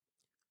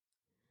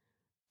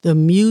The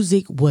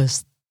music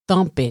was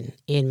thumping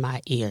in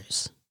my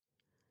ears.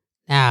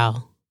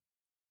 Now,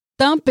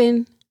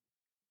 thumping,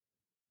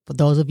 for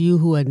those of you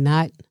who are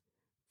not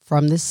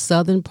from the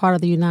southern part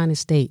of the United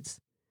States,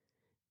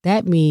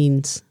 that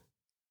means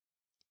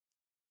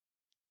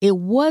it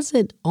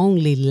wasn't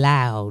only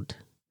loud,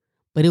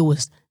 but it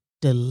was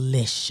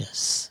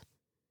delicious.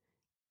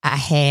 I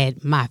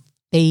had my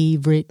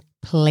favorite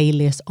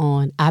playlist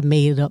on. I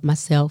made it up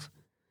myself.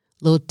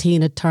 Little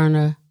Tina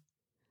Turner,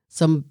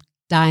 some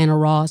Diana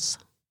Ross,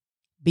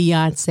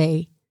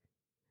 Beyonce,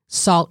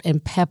 Salt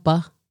and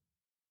Pepper.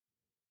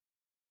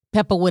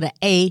 Pepper with an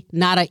A,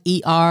 not an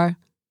ER.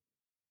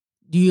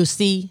 Do you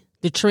see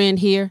the trend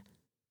here?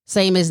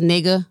 Same as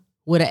nigga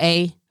with an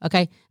A.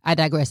 Okay, I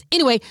digress.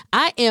 Anyway,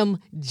 I am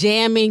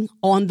jamming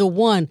on the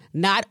 1,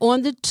 not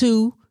on the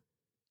 2.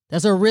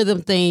 That's a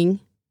rhythm thing.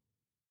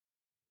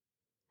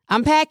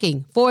 I'm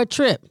packing for a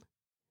trip.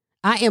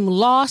 I am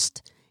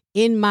lost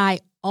in my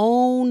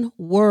own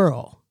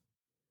world.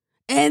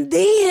 And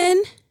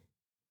then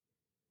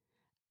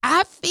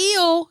I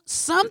feel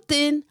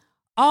something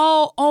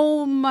all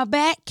on my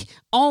back,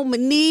 on my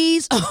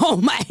knees,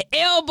 on my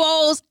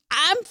elbows.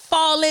 I'm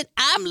falling.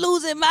 I'm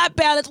losing my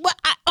balance.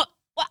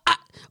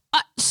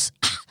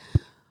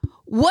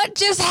 What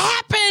just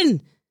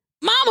happened?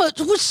 Mama,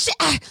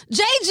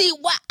 JG,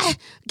 what?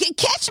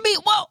 Catch me.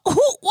 What?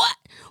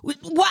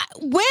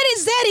 Where did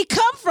Zeddy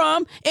come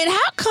from? And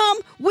how come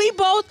we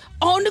both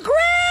on the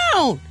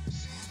ground?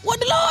 Well,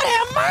 the Lord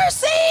have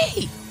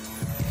mercy.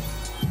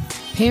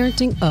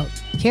 Parenting Up,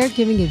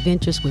 Caregiving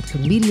Adventures with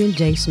comedian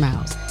Jay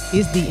Smiles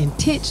is the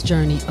intense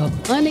journey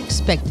of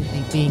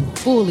unexpectedly being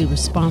fully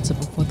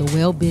responsible for the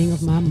well-being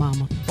of my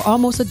mama. For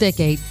almost a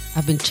decade,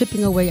 I've been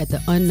chipping away at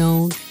the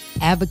unknown,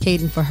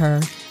 advocating for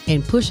her,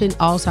 and pushing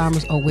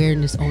Alzheimer's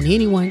awareness on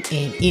anyone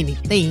and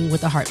anything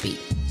with a heartbeat.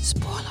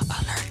 Spoiler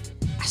alert,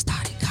 I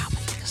started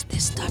comedy because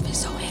this stuff is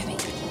so heavy.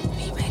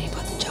 Be ready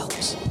for the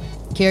jokes.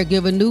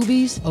 Caregiver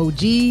newbies,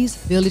 OGs,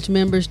 village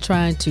members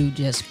trying to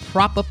just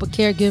prop up a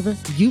caregiver,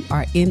 you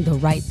are in the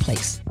right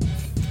place.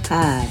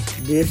 Hi,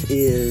 this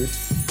is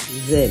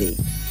Zeddy.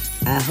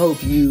 I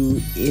hope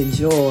you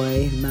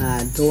enjoy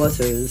my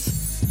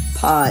daughter's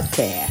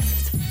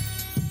podcast.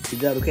 Is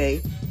that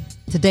okay?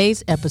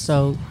 Today's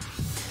episode,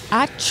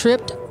 I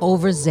tripped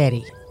over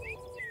Zeddy.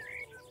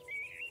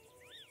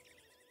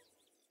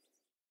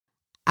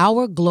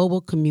 Our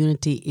global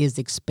community is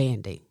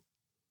expanding.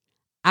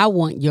 I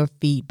want your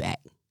feedback.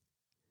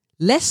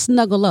 Let's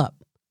snuggle up.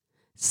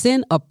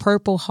 Send a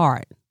purple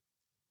heart,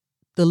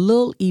 the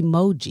little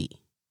emoji,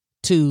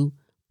 to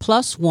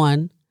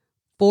 +1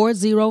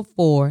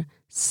 404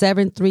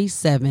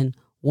 737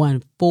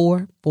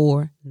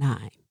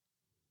 1449.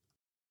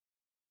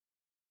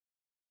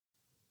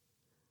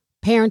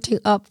 Parenting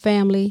Up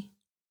family,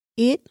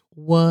 it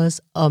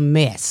was a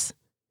mess.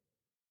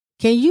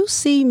 Can you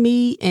see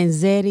me and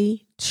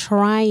Zeddy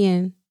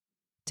trying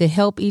to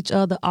help each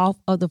other off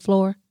of the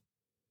floor?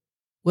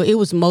 Well, it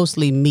was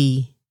mostly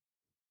me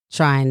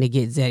trying to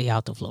get Zeddy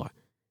off the floor.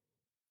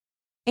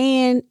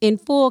 And in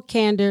full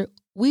candor,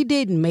 we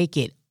didn't make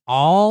it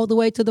all the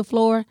way to the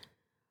floor,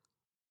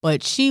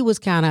 but she was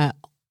kind of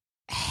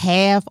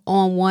half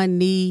on one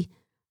knee,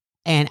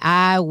 and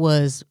I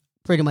was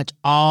pretty much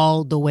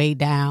all the way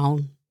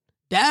down.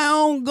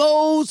 Down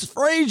goes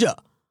Frazier.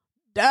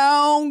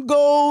 Down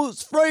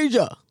goes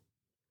Frazier.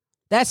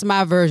 That's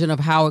my version of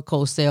Howard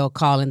Cosell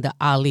calling the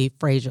Ali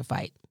Frazier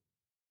fight.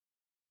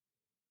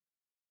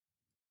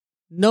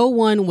 No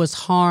one was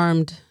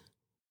harmed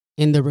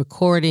in the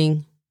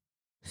recording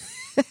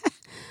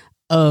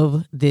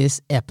of this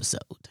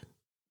episode.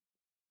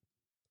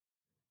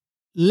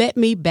 Let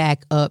me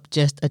back up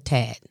just a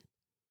tad.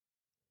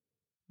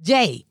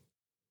 Jay,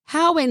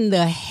 how in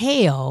the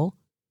hell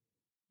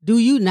do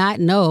you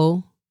not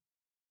know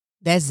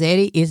that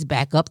Zeddy is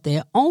back up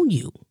there on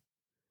you?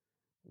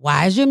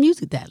 Why is your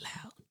music that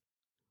loud?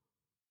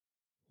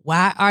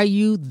 Why are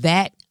you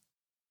that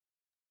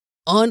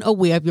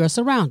unaware of your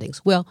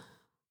surroundings? Well,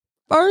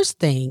 first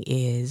thing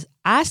is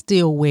I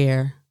still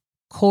wear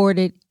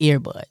corded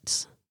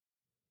earbuds.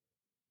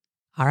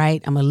 All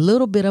right, I'm a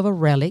little bit of a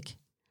relic,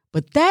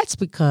 but that's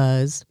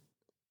because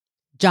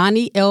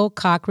Johnny L.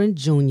 Cochran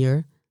Jr.,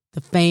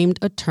 the famed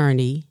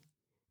attorney,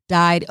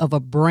 died of a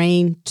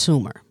brain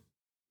tumor.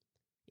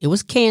 It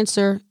was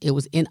cancer. It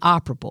was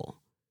inoperable.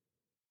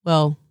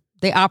 Well,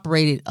 they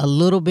operated a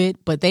little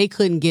bit, but they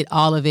couldn't get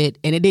all of it,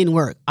 and it didn't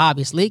work,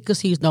 obviously,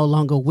 because he's no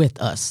longer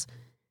with us.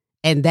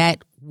 And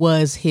that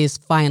was his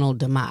final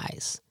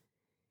demise.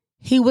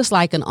 He was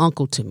like an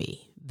uncle to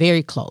me,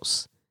 very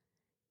close.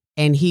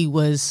 And he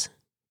was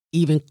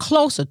even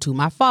closer to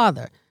my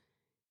father.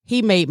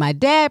 He made my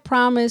dad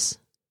promise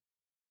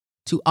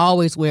to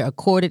always wear a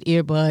corded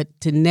earbud,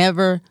 to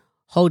never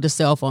hold the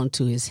cell phone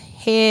to his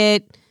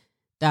head,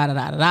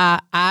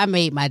 I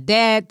made my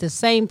dad the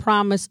same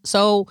promise.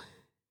 So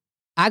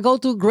I go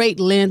through great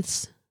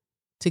lengths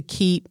to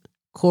keep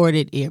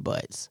corded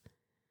earbuds.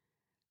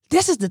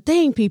 This is the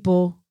thing,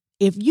 people.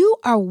 If you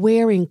are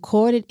wearing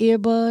corded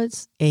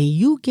earbuds and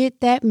you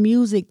get that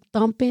music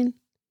thumping,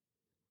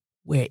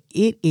 where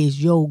it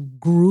is your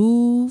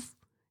groove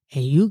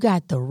and you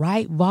got the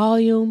right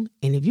volume,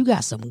 and if you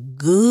got some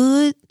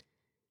good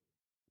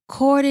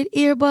corded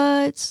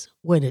earbuds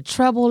where the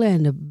treble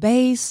and the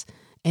bass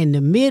and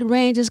the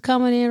mid-range is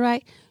coming in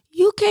right,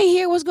 you can't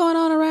hear what's going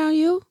on around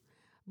you.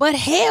 But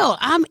hell,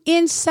 I'm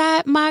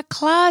inside my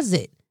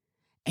closet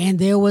and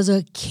there was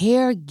a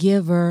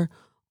caregiver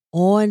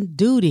on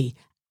duty.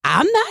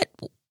 I'm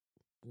not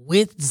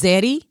with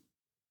Zeddy,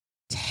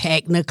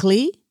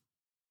 technically.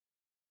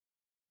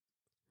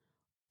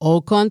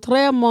 Au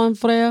contraire, mon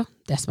frère.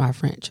 That's my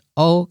French.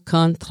 Au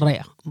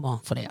contraire, mon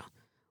frère.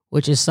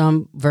 Which is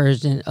some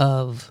version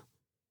of,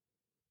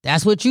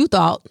 that's what you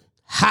thought.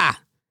 Ha!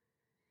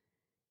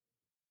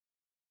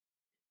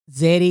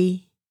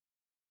 Zeddy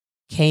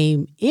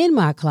came in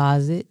my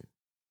closet.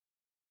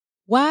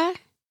 Why?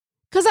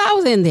 Because I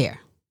was in there.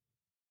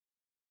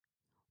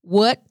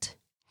 What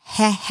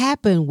had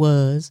happened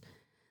was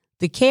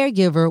the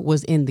caregiver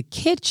was in the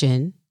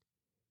kitchen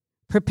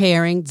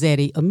preparing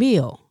Zeddy a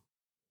meal.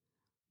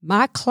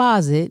 My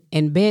closet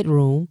and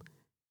bedroom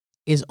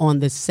is on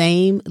the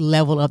same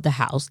level of the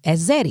house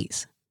as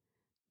Zeddy's.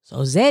 So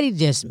Zeddy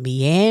just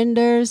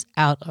meanders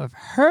out of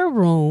her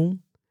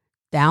room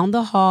down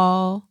the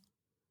hall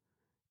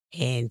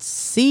and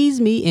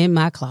sees me in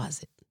my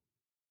closet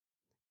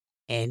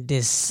and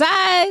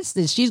decides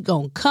that she's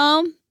going to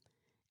come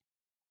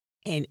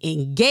and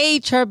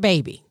engage her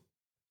baby.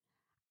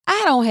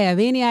 I don't have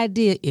any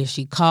idea if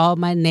she called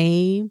my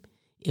name,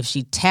 if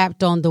she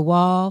tapped on the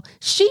wall.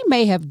 She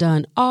may have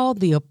done all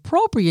the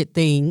appropriate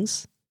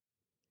things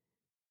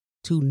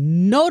to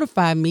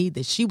notify me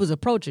that she was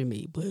approaching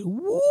me, but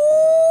woo,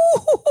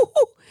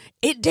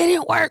 it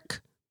didn't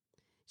work.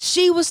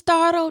 She was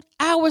startled.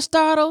 I was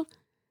startled.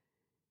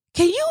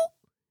 Can you,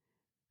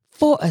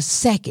 for a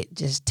second,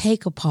 just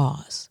take a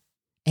pause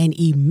and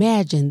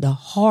imagine the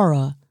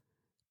horror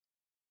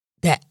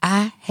that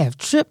I have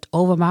tripped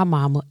over my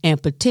mama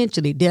and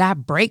potentially, did I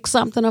break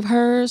something of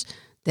hers?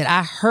 Did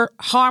I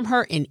harm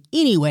her in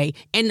any way?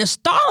 And the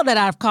startle that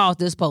I've caused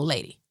this poor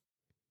lady.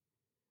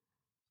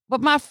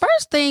 But my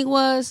first thing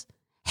was,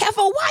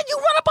 heifer, why you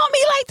run up on me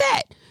like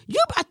that?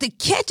 You about to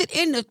catch it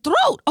in the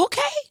throat,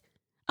 okay?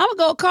 I'm going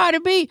to go Cardi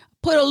B,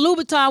 put a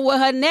Louboutin where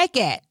her neck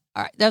at.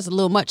 All right, that's a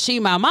little much.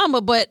 She my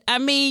mama, but I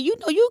mean, you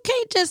know, you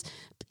can't just,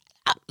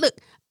 look,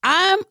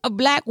 I'm a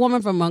black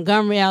woman from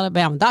Montgomery,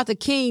 Alabama. Dr.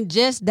 King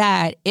just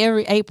died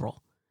every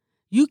April.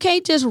 You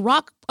can't just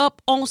rock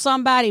up on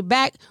somebody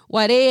back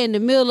while they're in the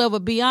middle of a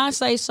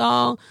Beyonce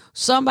song.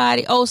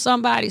 Somebody,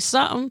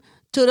 something,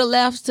 to the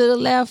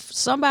left,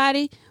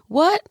 somebody.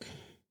 What?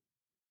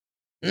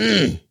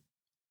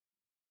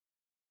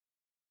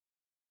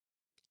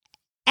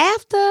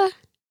 After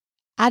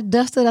I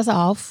dusted us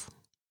off,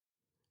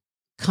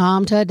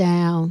 calmed her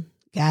down,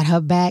 got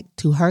her back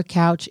to her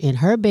couch in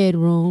her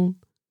bedroom,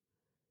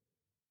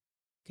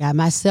 got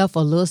myself a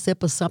little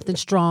sip of something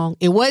strong.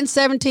 It wasn't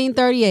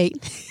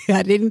 1738.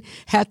 I didn't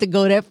have to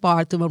go that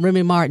far to my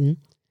Remy Martin,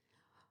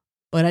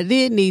 but I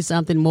did need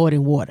something more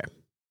than water.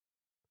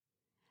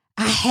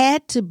 I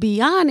had to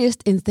be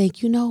honest and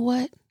think, you know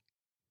what?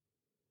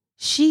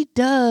 She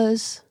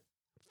does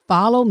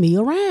follow me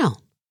around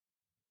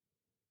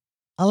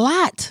a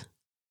lot.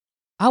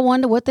 I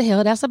wonder what the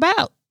hell that's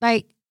about.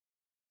 Like,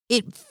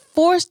 it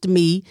forced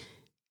me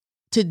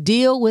to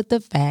deal with the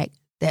fact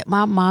that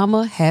my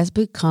mama has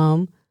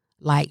become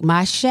like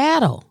my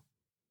shadow.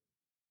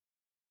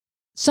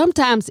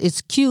 Sometimes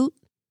it's cute.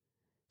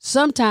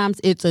 Sometimes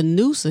it's a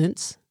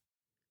nuisance.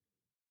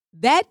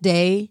 That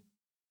day,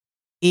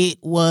 it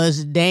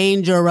was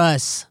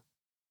dangerous.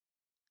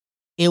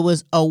 It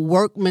was a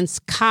workman's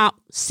comp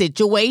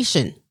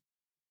situation.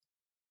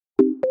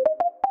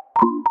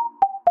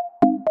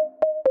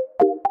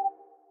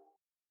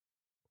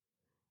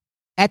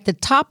 At the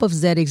top of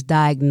Zeddy's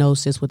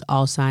diagnosis with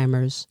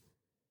Alzheimer's,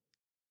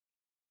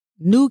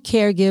 new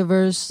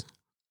caregivers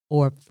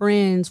or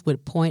friends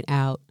would point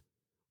out,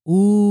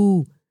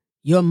 ooh,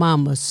 your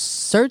mama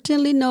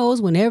certainly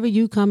knows whenever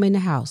you come in the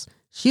house.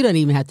 She doesn't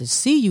even have to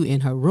see you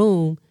in her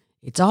room.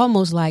 It's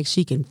almost like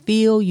she can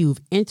feel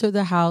you've entered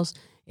the house,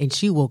 and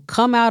she will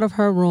come out of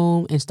her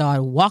room and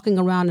start walking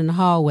around in the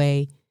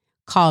hallway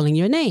calling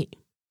your name.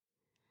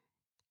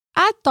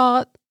 I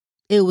thought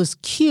it was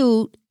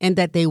cute and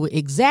that they were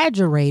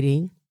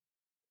exaggerating,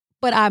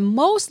 but I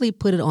mostly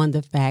put it on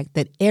the fact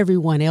that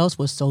everyone else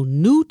was so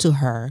new to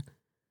her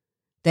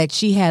that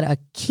she had a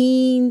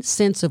keen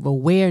sense of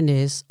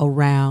awareness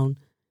around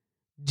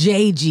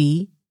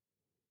JG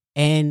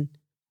and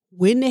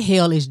when the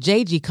hell is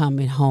JG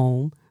coming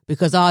home,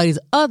 because all these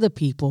other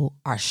people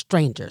are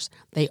strangers.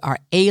 They are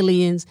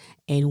aliens,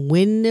 and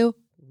when the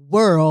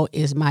world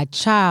is my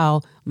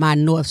child, my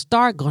North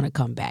Star going to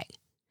come back?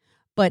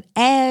 But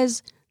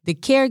as the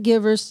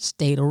caregivers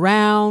stayed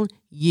around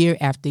year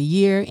after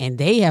year and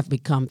they have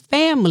become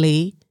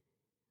family,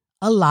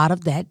 a lot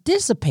of that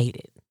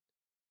dissipated.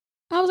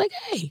 I was like,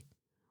 hey,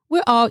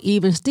 we're all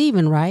even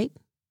Steven, right?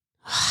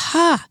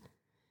 Ha!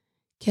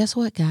 Guess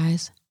what,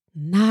 guys?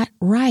 Not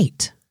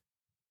right.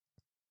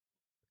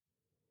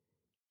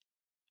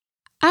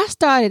 I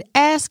started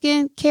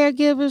asking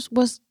caregivers,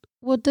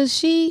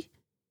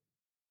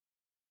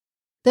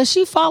 does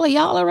she follow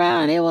y'all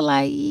around? And they were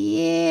like,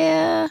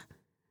 yeah,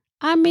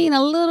 I mean,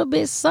 a little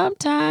bit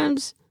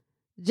sometimes,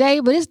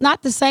 Jay, but it's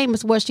not the same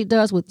as what she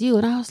does with you.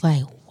 And I was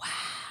like,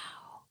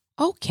 wow,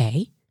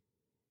 okay.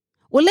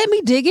 Well, let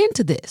me dig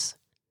into this.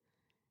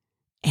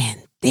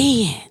 And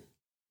then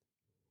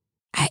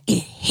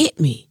it hit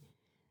me.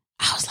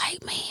 I was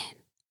like, man,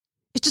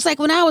 it's just like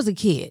when I was a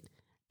kid.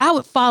 I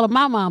would follow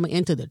my mama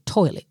into the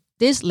toilet.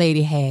 This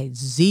lady had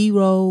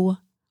zero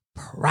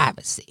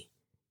privacy.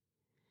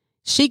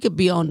 She could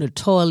be on the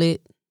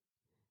toilet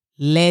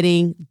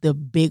letting the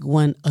big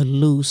one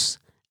loose.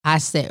 I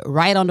sat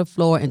right on the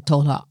floor and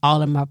told her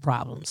all of my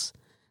problems.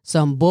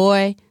 Some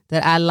boy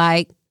that I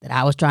liked, that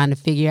I was trying to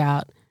figure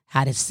out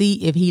how to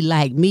see if he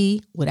liked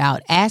me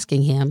without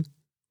asking him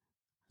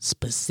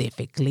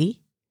specifically.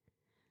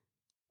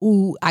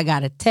 Ooh, I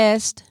got a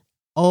test.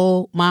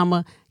 Oh,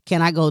 mama,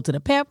 can I go to the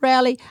pep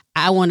rally?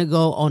 I want to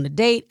go on a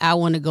date. I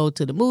want to go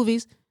to the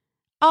movies.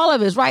 All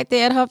of it's right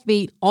there at her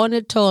feet on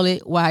the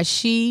toilet while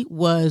she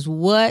was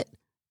what?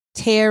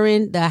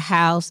 Tearing the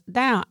house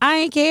down. I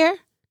ain't care.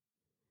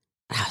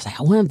 I was like,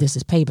 I wonder if this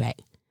is payback.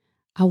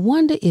 I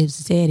wonder if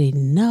Zeddy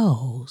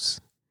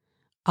knows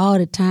all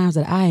the times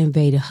that I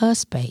invaded her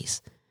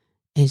space.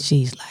 And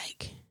she's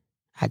like,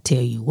 I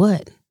tell you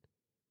what,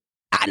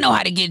 I know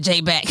how to get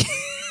Jay back.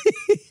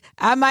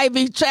 I might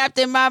be trapped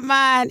in my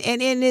mind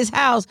and in this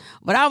house,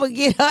 but I'm going to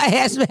get her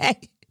ass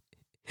back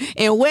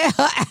and wear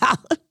her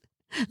out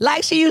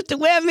like she used to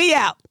wear me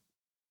out.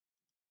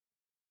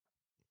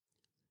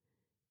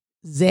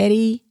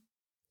 Zeddy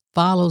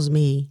follows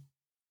me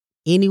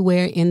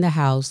anywhere in the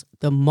house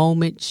the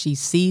moment she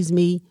sees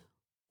me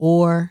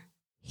or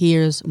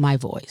hears my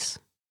voice.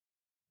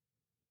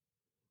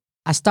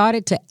 I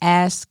started to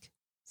ask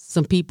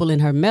some people in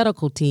her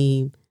medical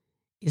team,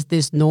 is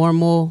this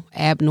normal,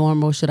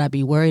 abnormal? Should I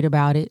be worried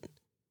about it?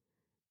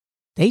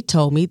 They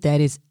told me that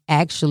it's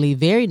actually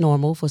very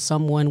normal for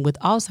someone with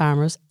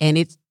Alzheimer's, and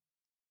it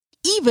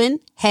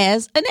even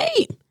has a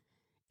name.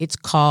 It's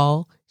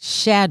called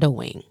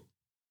shadowing.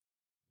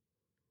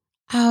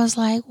 I was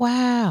like,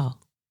 wow,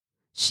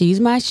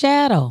 she's my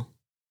shadow.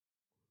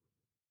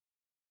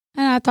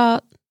 And I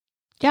thought,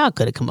 y'all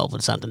could have come up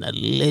with something a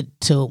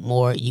little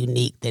more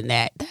unique than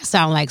that. That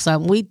sounds like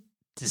something we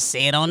just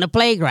said on the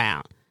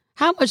playground.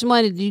 How much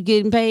money did you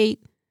getting paid?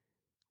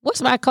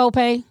 What's my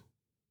copay?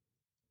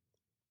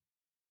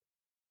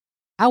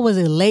 I was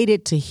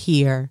elated to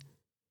hear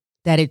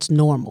that it's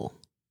normal,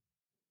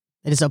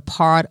 that it's a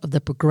part of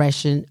the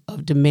progression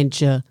of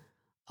dementia,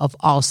 of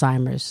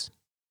Alzheimer's.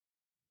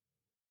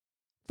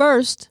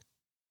 First,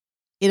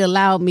 it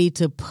allowed me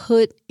to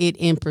put it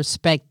in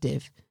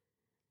perspective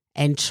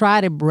and try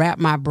to wrap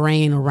my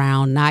brain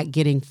around not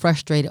getting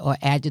frustrated or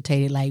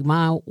agitated. Like,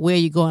 Mom, where are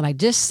you going? Like,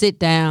 just sit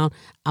down.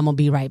 I'm going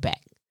to be right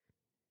back.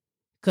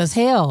 Because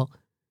hell,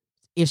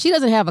 if she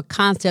doesn't have a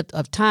concept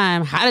of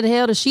time, how the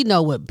hell does she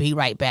know what be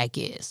right back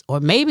is? Or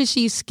maybe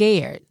she's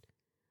scared.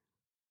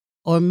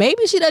 Or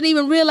maybe she doesn't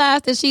even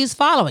realize that she's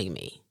following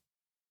me.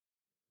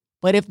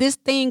 But if this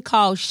thing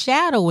called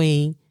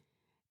shadowing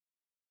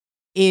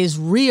is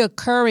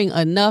reoccurring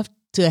enough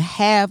to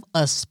have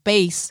a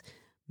space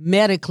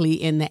medically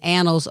in the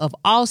annals of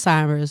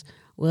Alzheimer's,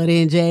 well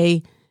then,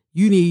 Jay,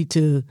 you need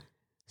to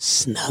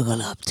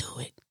snuggle up to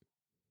it.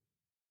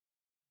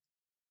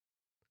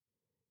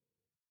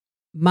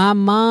 My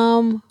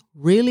mom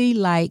really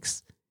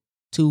likes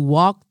to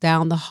walk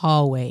down the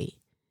hallway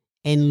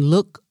and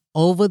look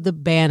over the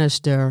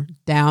banister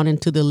down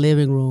into the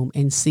living room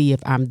and see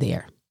if I'm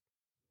there.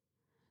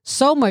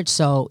 So much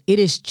so, it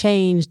has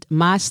changed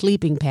my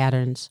sleeping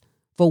patterns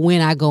for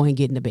when I go and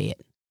get into bed.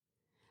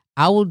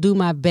 I will do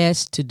my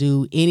best to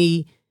do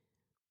any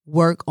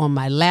work on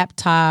my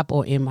laptop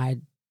or in my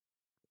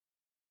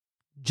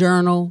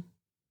journal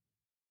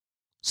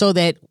so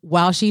that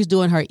while she's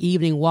doing her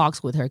evening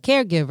walks with her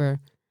caregiver,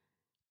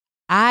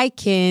 I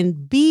can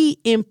be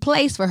in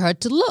place for her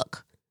to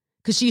look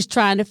because she's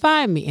trying to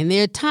find me. And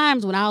there are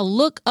times when I'll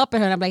look up at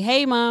her and I'm like,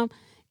 hey, Mom.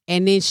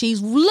 And then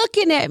she's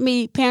looking at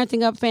me,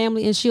 Parenting Up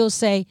Family, and she'll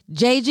say,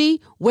 JG,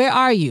 where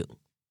are you?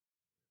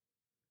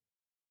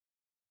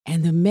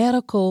 And the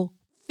medical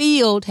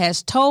field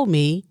has told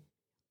me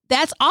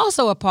that's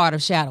also a part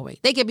of shadowing.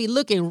 They can be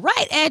looking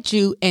right at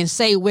you and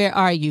say, where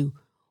are you?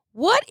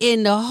 What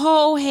in the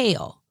whole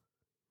hell?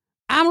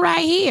 I'm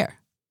right here.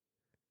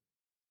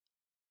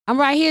 I'm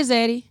right here,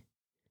 Zeddy.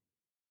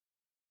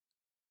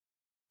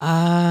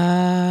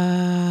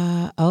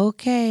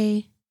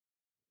 Okay.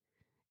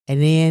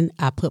 And then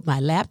I put my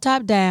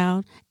laptop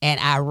down and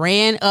I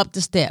ran up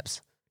the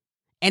steps.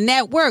 And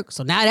that worked.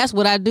 So now that's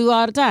what I do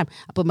all the time.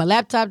 I put my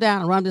laptop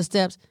down and run up the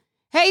steps.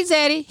 Hey,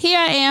 Zeddy, here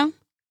I am.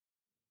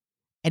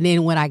 And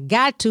then when I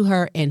got to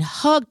her and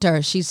hugged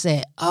her, she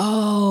said,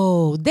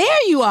 oh,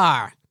 there you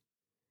are.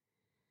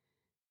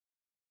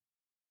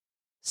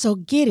 So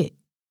get it.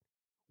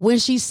 When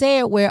she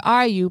said, where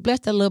are you? Bless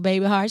that little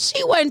baby heart.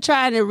 She wasn't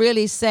trying to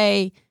really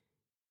say,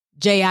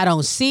 Jay, I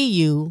don't see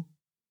you.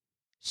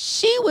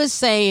 She was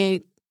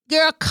saying,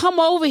 girl, come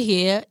over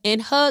here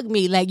and hug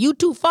me. Like, you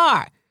too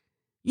far.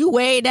 You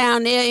way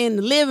down there in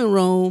the living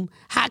room.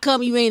 How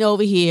come you ain't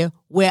over here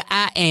where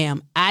I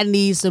am? I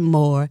need some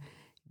more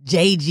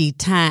JG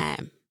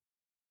time.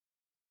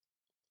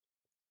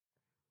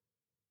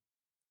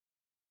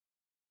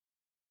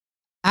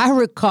 I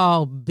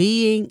recall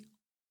being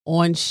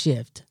on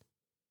shift.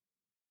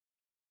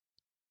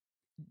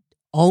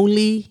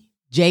 Only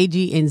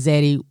JG and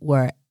Zeddy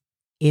were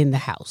in the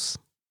house.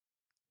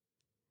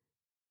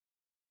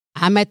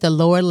 I'm at the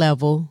lower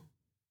level,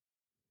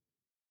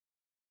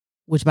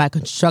 which my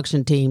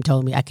construction team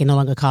told me I can no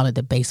longer call it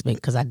the basement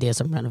because I did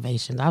some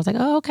renovations. I was like,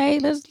 oh, okay,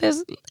 let's get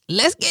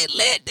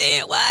lit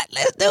then. What?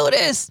 Let's do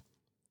this.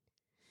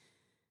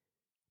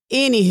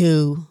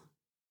 Anywho,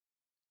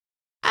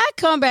 I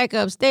come back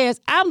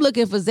upstairs. I'm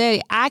looking for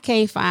Zeddy. I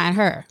can't find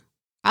her.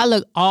 I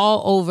look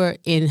all over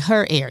in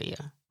her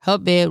area, her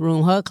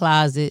bedroom, her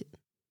closet,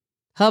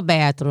 her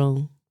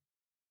bathroom.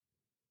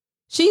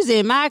 She's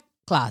in my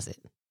closet.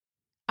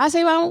 I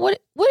say, Mama, what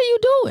are you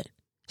doing?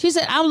 She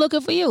said, I'm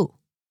looking for you.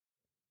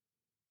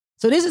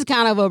 So this is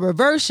kind of a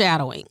reverse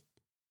shadowing.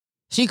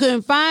 She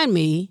couldn't find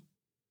me.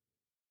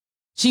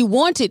 She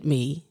wanted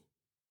me.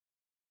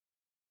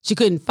 She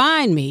couldn't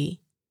find me.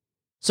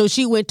 So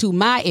she went to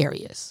my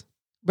areas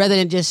rather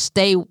than just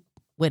stay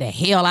where the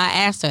hell I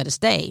asked her to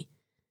stay.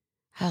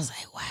 I was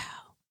like,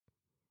 wow,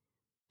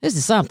 this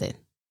is something.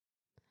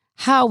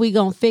 How are we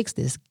going to fix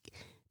this?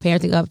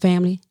 Parenting Up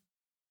family,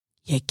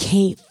 you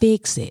can't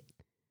fix it.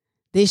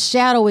 This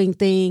shadowing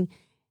thing,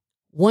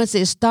 once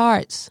it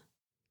starts,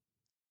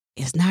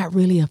 it's not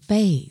really a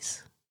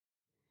phase.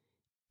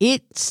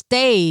 It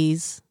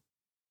stays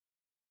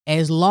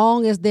as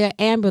long as they're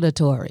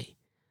ambulatory.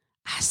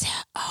 I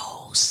said,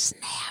 oh,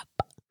 snap.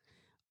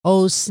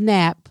 Oh,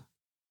 snap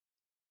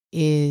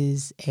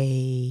is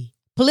a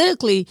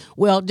politically,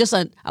 well,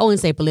 I wouldn't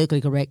say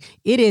politically correct.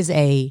 It is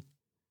a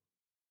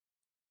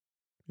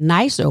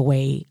nicer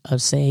way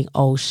of saying,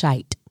 oh,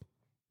 shite.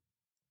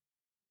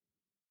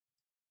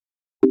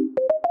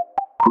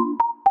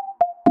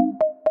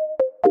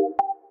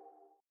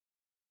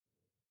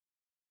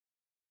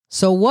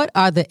 So what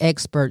are the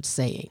experts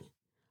saying?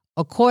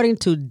 According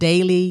to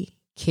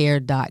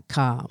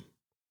dailycare.com,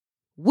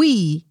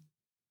 we,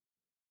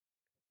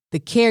 the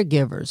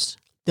caregivers,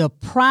 the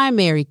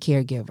primary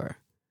caregiver,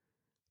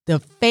 the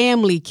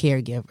family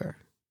caregiver,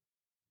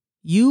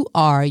 you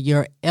are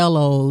your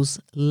LO's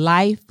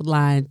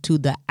lifeline to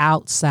the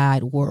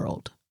outside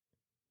world.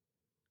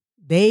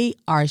 They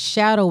are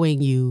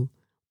shadowing you,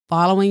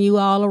 following you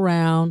all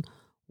around,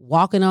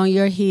 walking on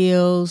your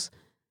heels,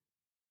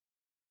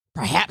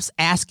 perhaps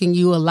asking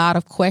you a lot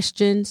of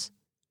questions.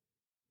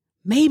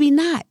 Maybe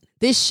not.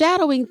 This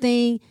shadowing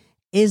thing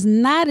is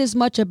not as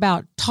much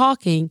about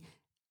talking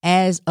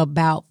as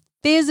about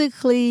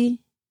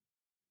physically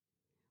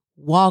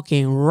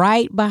walking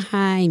right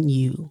behind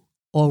you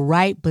or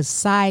right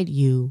beside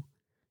you.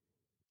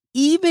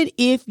 Even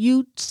if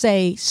you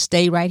say,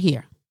 stay right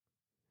here.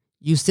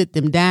 You sit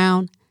them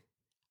down,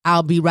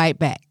 I'll be right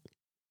back.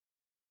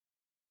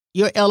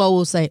 Your LO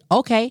will say,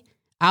 okay,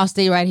 I'll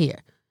stay right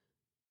here.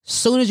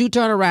 Soon as you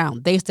turn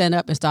around, they stand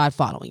up and start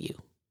following you.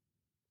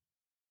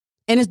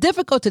 And it's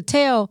difficult to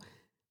tell,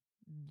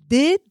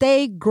 did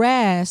they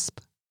grasp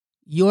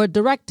your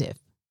directive?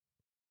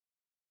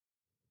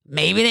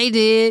 Maybe they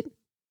did,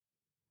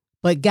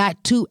 but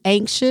got too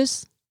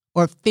anxious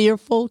or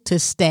fearful to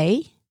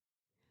stay.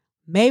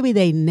 Maybe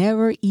they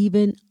never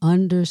even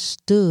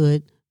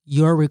understood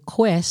your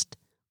request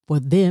for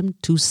them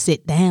to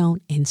sit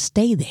down and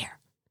stay there.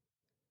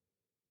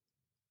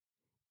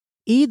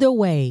 Either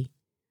way,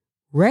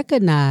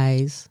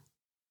 recognize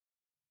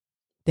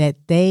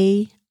that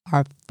they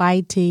are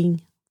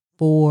fighting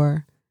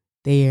for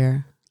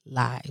their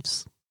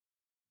lives.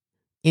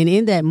 And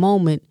in that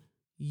moment,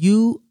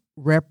 you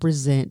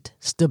represent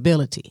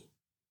stability.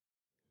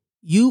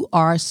 You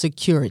are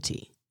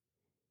security.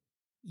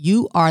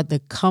 You are the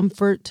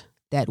comfort,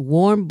 that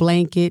warm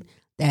blanket,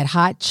 that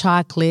hot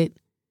chocolate.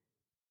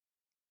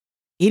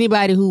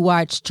 Anybody who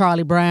watched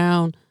Charlie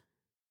Brown,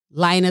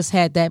 Linus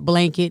had that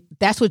blanket.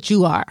 That's what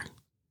you are.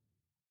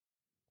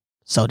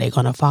 So they're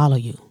going to follow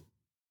you.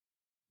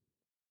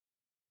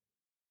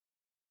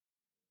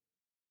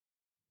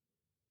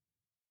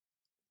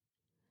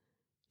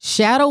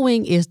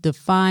 Shadowing is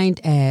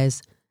defined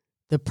as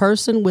the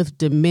person with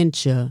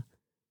dementia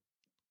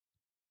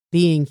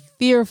being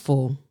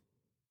fearful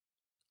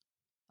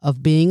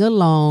of being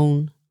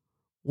alone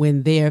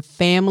when their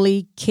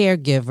family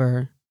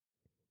caregiver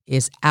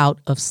is out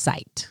of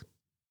sight.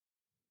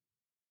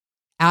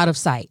 Out of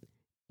sight.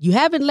 You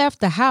haven't left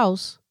the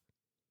house.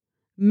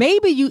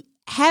 Maybe you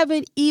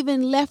haven't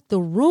even left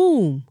the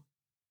room.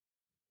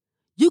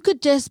 You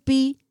could just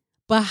be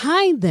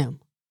behind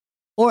them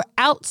or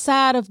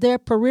outside of their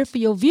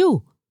peripheral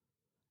view,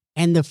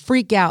 and the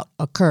freak out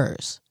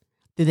occurs.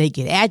 Do they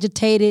get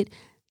agitated?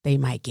 They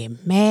might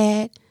get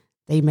mad.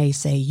 They may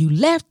say, you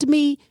left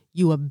me,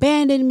 you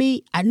abandoned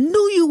me. I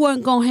knew you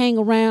weren't going to hang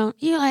around.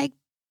 You're like,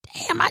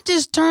 damn, I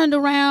just turned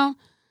around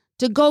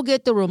to go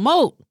get the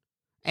remote.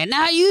 And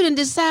now you done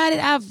decided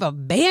I've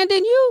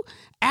abandoned you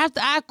after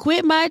I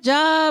quit my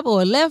job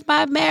or left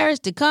my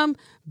marriage to come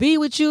be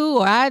with you,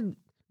 or I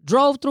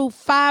drove through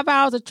 5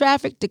 hours of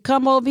traffic to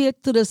come over here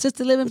to the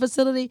assisted living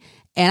facility,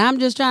 and I'm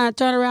just trying to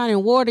turn around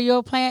and water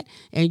your plant,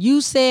 and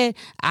you said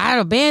I'd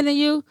abandon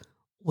you?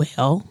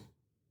 Well,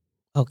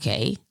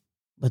 okay,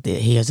 but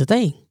here's the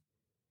thing.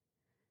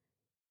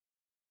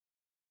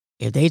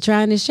 If they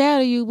trying to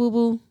shadow you,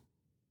 boo-boo,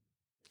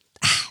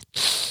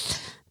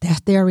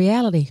 that's their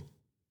reality.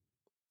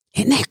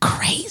 Isn't that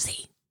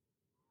crazy?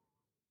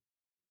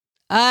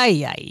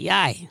 Ay, ay,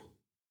 ay.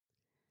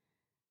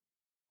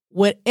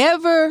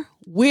 Whatever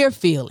we're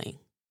feeling,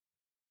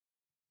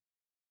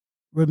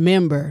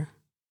 remember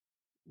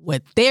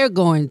what they're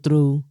going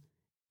through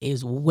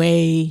is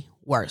way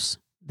worse.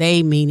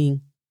 They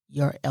meaning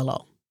your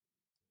LO.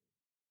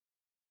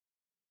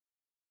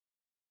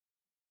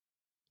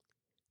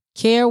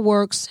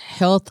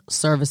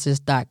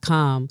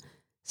 CareWorksHealthServices.com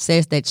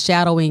says that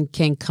shadowing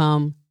can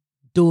come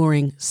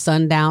during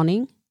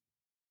sundowning,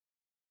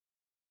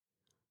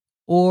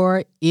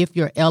 or if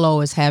your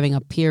LO is having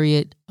a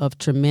period of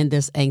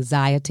tremendous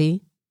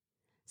anxiety.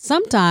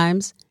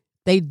 Sometimes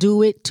they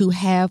do it to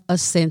have a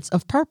sense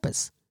of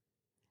purpose.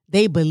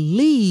 They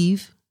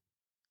believe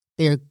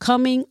they're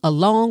coming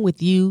along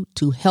with you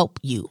to help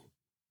you.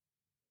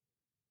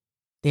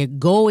 They're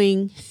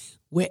going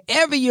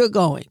wherever you're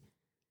going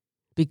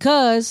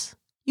because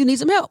you need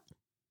some help.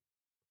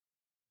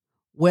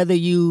 Whether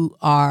you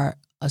are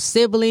a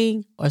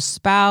sibling, a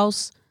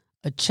spouse,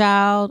 a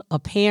child, a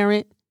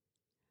parent,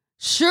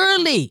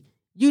 surely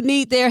you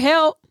need their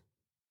help.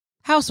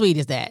 How sweet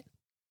is that?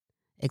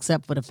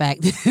 Except for the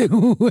fact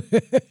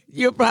that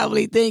you're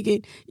probably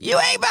thinking, you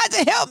ain't about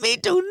to help me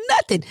do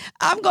nothing.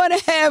 I'm going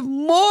to have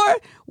more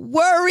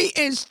worry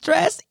and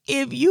stress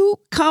if you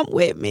come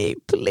with me.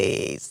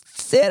 Please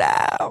sit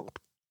down.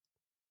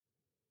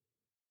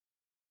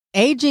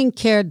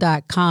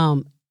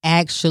 AgingCare.com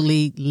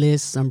actually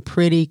lists some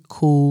pretty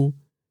cool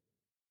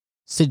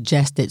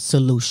suggested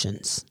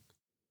solutions.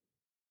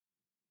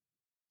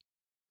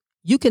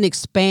 You can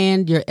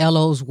expand your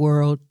LO's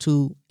world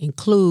to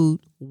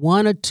include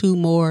 1 or 2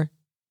 more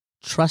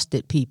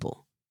trusted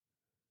people.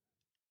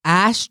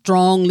 I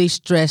strongly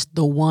stress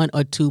the 1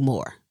 or 2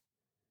 more.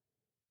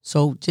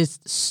 So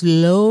just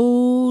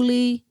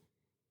slowly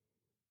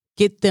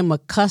get them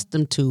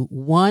accustomed to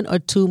 1 or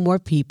 2 more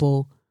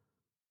people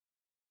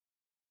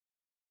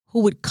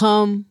who would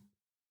come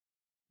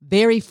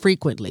very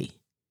frequently.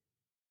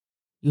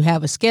 You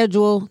have a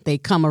schedule, they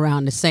come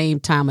around the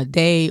same time of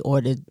day or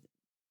the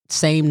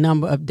same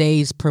number of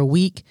days per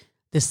week,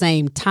 the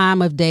same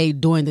time of day,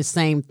 doing the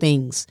same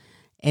things.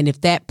 And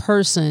if that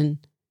person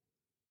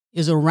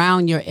is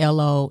around your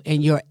LO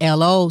and your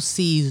LO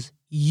sees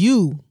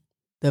you,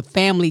 the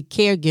family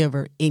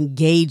caregiver,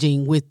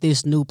 engaging with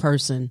this new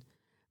person,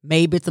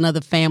 maybe it's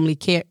another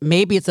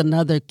maybe it's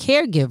another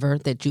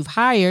caregiver that you've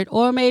hired,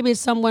 or maybe it's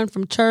someone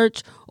from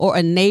church or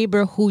a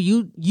neighbor who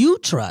you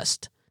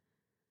trust,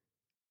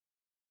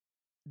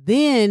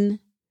 then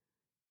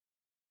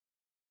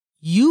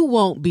you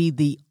won't be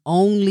the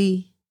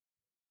only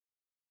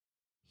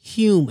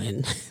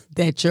human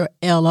that your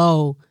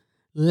LO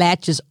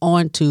latches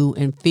onto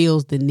and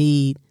feels the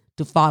need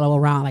to follow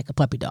around like a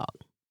puppy dog.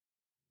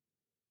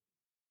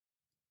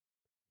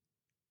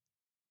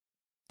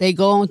 They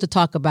go on to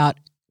talk about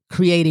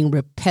creating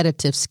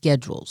repetitive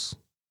schedules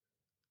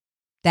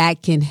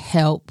that can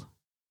help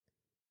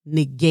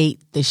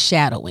negate the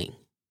shadowing,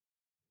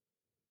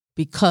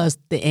 because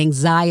the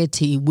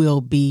anxiety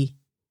will be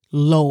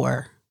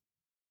lower.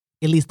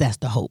 At least that's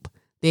the hope.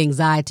 The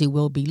anxiety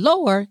will be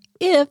lower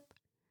if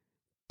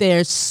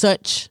there's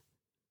such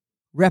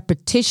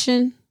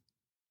repetition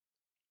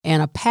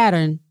and a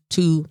pattern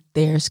to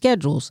their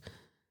schedules.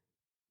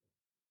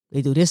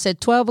 They do this at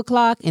 12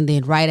 o'clock, and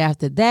then right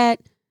after that,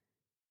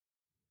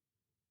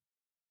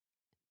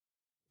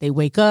 they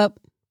wake up,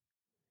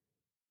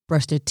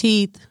 brush their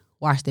teeth,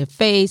 wash their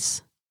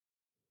face,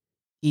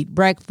 eat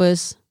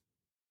breakfast,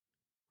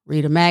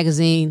 read a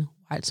magazine,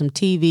 watch some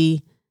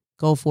TV,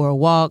 go for a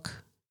walk,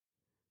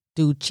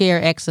 do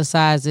chair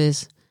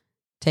exercises,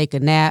 take a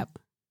nap,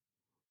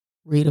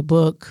 read a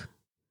book,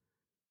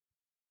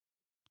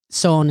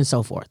 so on and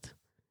so forth.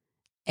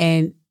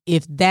 And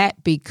if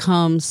that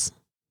becomes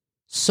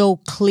so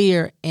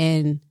clear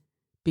and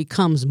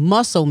becomes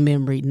muscle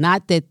memory,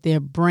 not that their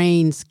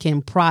brains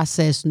can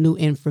process new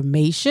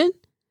information,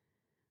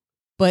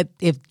 but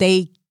if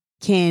they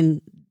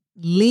can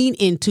lean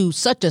into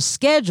such a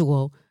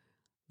schedule,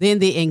 then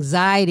the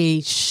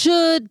anxiety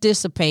should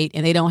dissipate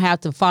and they don't have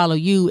to follow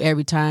you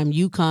every time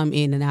you come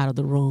in and out of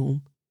the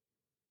room.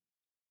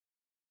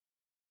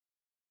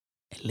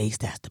 At least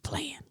that's the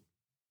plan.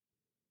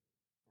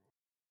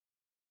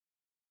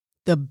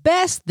 The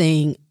best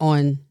thing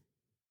on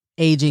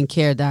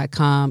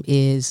agingcare.com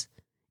is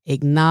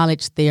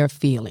acknowledge their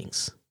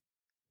feelings.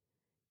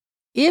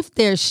 If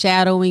they're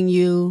shadowing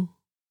you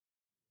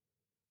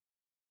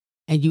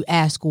and you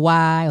ask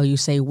why, or you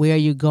say, where are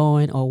you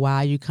going, or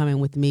why are you coming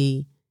with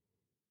me?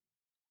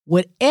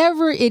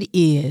 Whatever it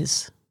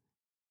is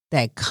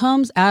that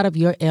comes out of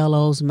your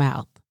LO's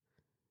mouth,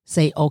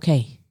 say,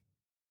 okay.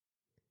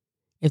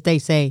 If they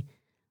say,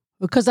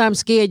 because I'm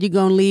scared you're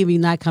going to leave and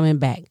you're not coming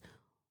back,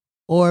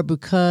 or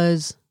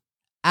because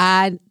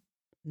I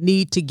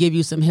need to give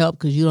you some help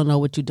because you don't know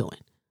what you're doing,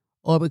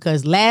 or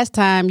because last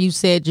time you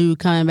said you were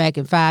coming back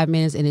in 5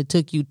 minutes and it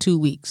took you 2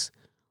 weeks.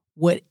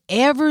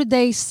 Whatever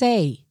they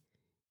say,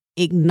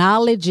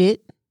 acknowledge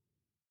it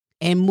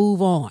and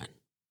move on.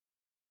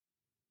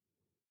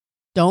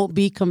 Don't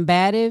be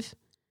combative.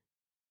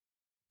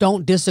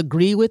 Don't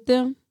disagree with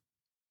them.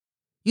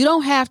 You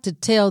don't have to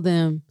tell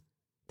them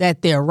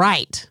that they're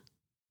right.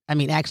 I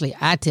mean, actually,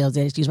 I tell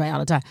Zeddy she's right all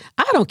the time.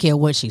 I don't care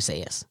what she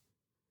says.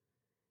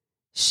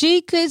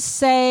 She could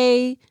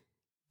say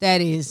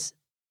that is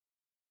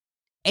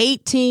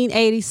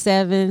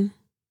 1887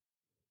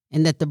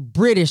 and that the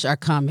British are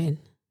coming.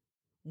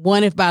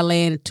 1 if by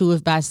land and 2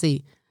 if by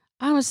sea.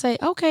 I'm going to say,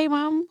 okay,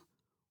 Mom,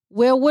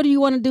 well, what do you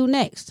want to do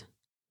next?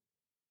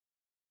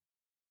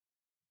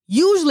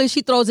 Usually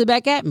she throws it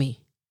back at me.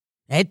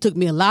 It took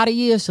me a lot of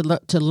years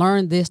to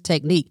learn this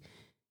technique.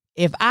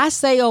 If I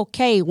say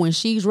okay when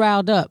she's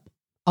riled up,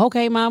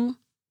 okay, Mama.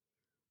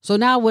 So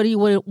now what you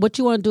want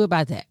to do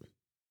about that?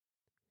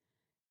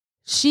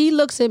 She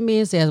looks at me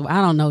and says, well,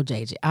 I don't know,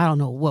 JJ. I don't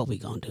know what we're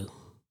going to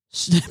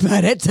do.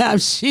 By that time,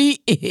 she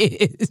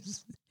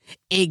is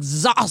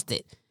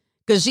exhausted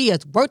because she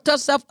has worked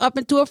herself up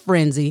into a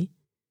frenzy.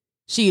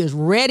 She is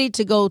ready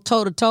to go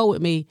toe-to-toe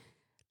with me.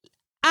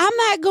 I'm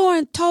not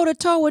going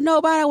toe-to-toe with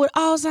nobody with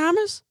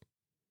Alzheimer's.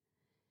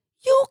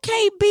 You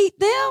can't beat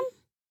them.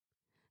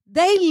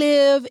 They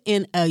live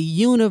in a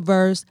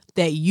universe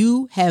that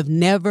you have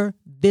never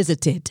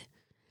visited.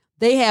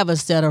 They have a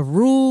set of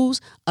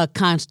rules, a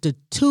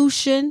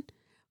constitution,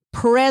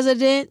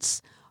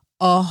 presidents,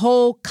 a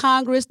whole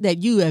Congress that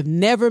you have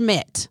never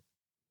met.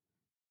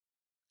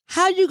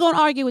 How are you going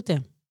to argue with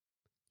them?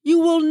 You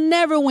will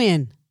never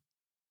win.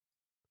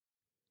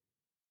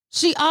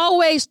 She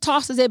always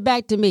tosses it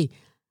back to me.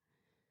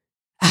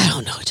 I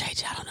don't know,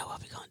 JJ. I don't know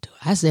what we're going to do.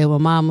 I said, well,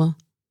 Mama,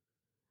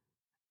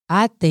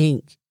 I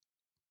think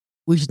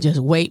we should just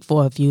wait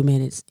for a few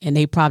minutes and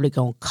they probably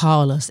going to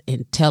call us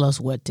and tell us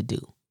what to do.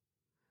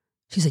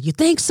 She said, you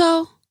think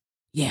so?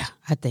 Yeah,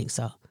 I think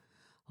so.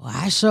 Well,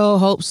 I sure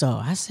hope so.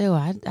 I said,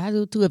 well, I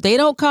do too. If they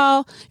don't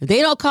call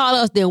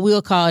us, then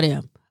we'll call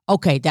them.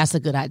 Okay, that's a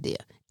good idea.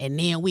 And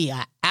then we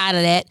are out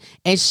of that.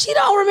 And she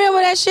don't remember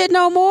that shit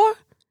no more.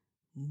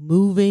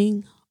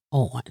 Moving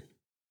on.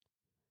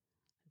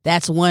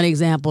 That's one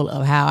example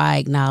of how I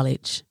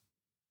acknowledge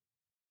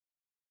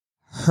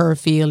her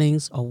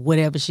feelings or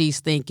whatever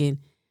she's thinking.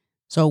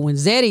 So when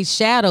Zeddy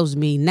shadows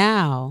me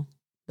now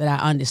that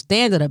I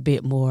understand it a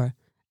bit more,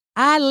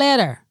 I let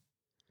her.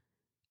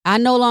 I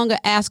no longer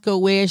ask her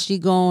where is she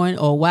going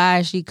or why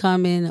is she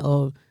coming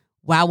or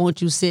why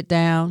won't you sit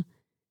down?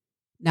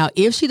 Now,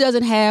 if she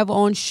doesn't have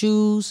on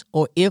shoes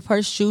or if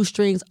her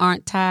shoestrings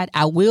aren't tied,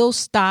 I will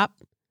stop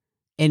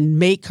and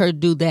make her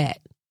do that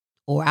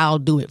or I'll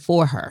do it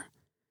for her.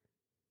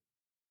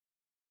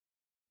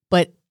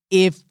 But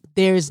if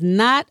there's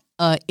not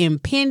an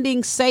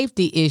impending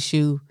safety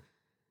issue,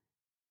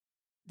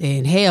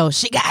 then hell,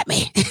 she got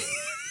me.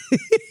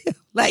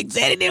 Like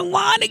Zeddy didn't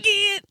want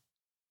again.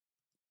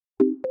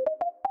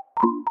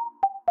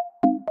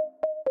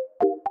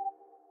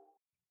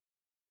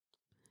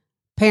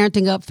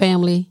 Parenting Up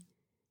family,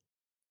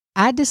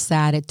 I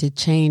decided to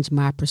change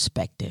my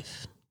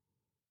perspective.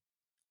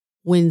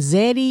 When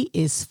Zeddy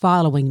is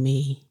following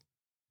me,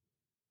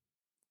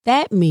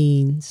 that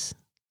means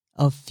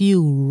a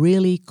few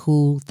really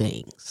cool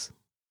things.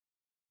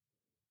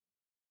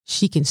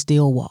 She can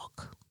still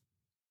walk.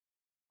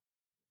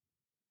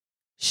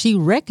 She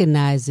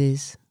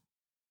recognizes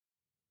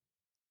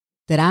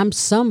that I'm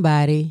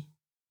somebody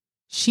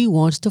she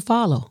wants to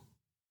follow.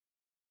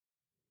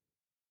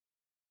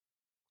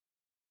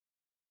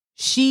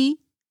 She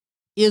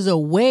is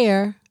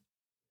aware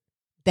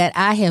that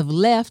I have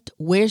left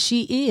where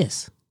she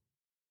is.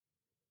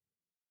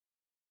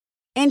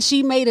 And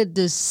she made a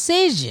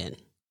decision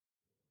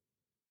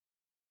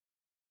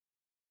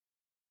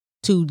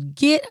to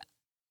get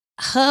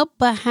her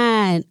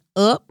behind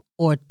up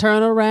or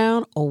turn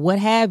around or what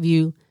have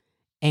you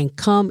and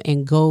come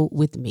and go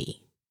with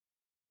me.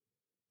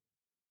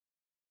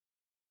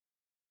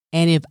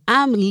 And if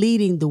I'm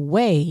leading the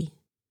way,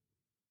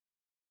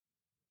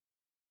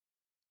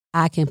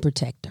 I can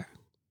protect her.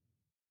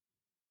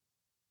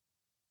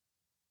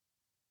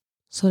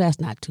 So that's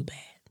not too bad.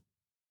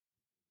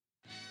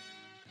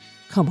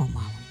 Come on,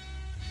 Mama.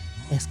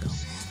 Let's go.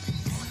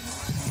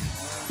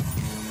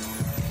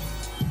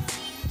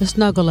 The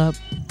snuggle up,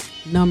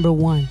 number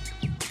 1.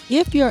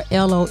 If your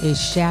LO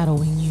is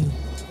shadowing you,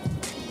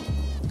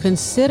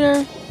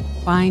 consider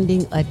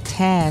finding a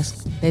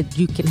task that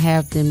you can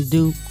have them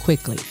do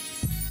quickly.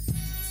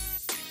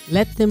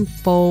 Let them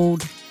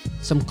fold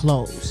some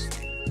clothes.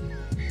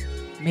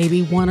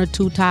 Maybe 1 or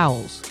 2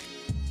 towels.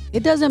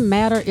 It doesn't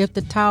matter if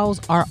the towels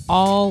are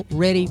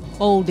already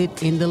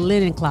folded in the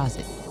linen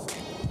closet.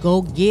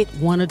 Go get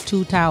 1 or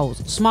 2 towels,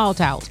 small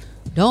towels.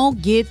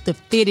 Don't get the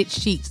fitted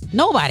sheets.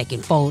 Nobody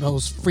can fold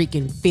those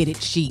freaking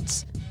fitted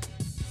sheets.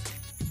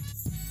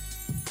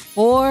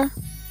 Or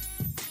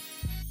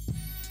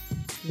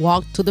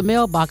walk to the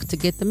mailbox to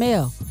get the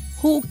mail.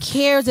 Who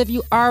cares if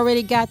you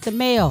already got the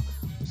mail?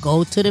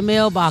 Go to the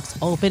mailbox,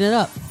 open it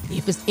up.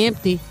 If it's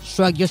empty,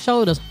 shrug your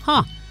shoulders.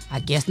 I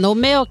guess no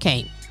mail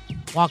came.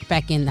 Walk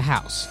back in the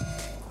house.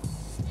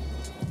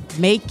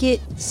 Make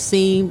it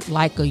seem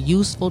like a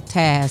useful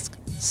task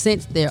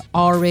since they're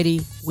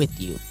already with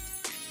you.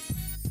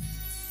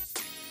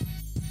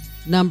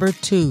 Number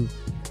 2,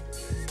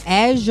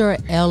 as your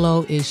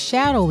LO is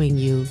shadowing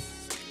you,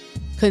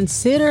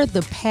 consider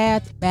the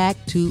path back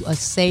to a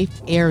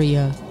safe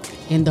area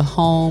in the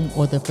home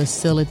or the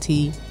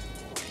facility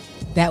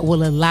that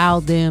will allow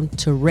them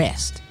to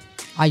rest.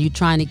 Are you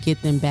trying to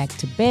get them back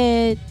to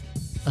bed,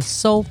 a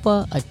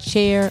sofa, a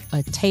chair,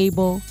 a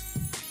table?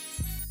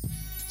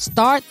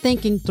 Start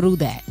thinking through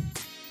that.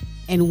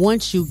 And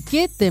once you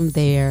get them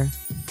there,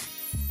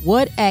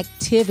 what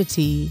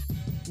activity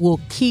will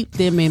keep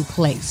them in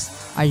place?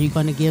 Are you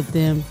going to give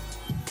them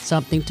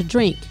something to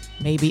drink?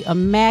 Maybe a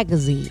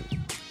magazine.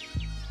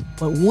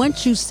 But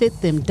once you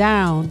sit them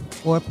down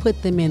or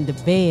put them in the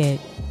bed,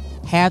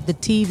 have the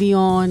TV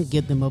on,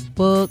 give them a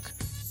book.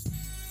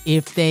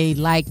 If they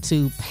like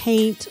to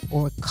paint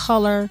or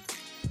color,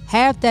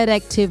 have that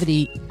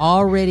activity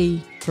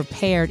already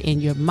prepared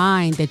in your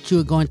mind that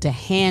you're going to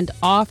hand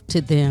off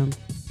to them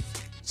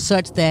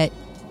such that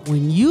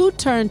when you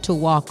turn to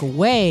walk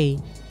away,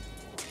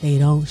 they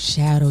don't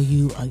shadow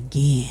you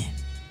again.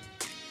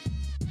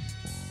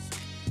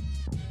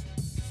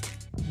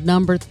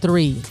 Number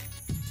 3,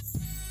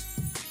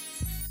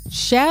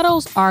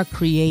 shadows are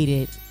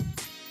created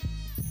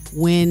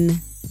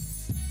when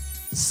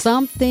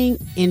something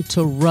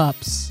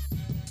interrupts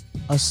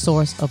a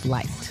source of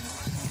light.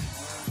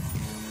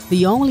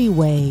 The only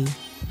way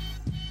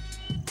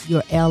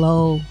your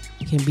LO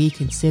can be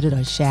considered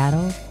a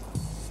shadow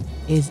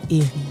is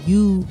if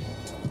you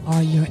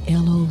are your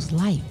LO's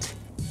light.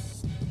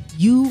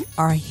 You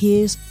are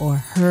his or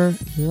her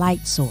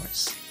light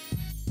source.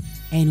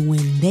 And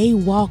when they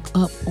walk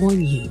up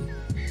on you,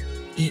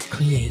 it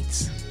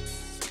creates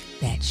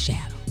that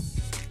shadow.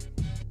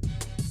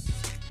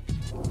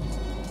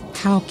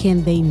 How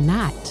can they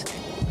not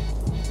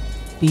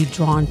be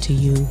drawn to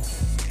you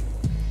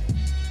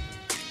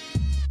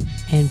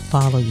and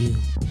follow you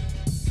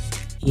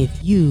if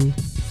you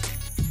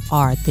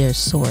are their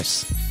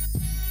source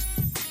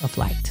of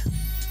light?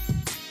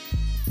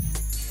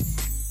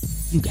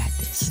 You got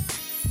this.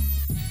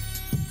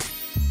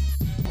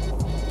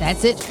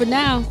 That's it for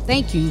now.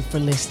 Thank you for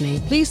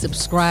listening. Please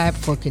subscribe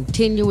for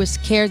continuous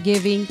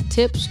caregiving,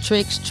 tips,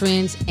 tricks,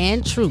 trends,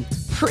 and truth.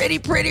 Pretty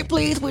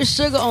please with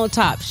sugar on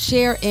top.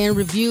 Share and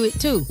review it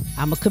too.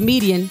 I'm a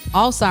comedian.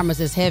 Alzheimer's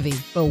is heavy,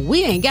 but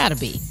we ain't gotta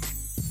be.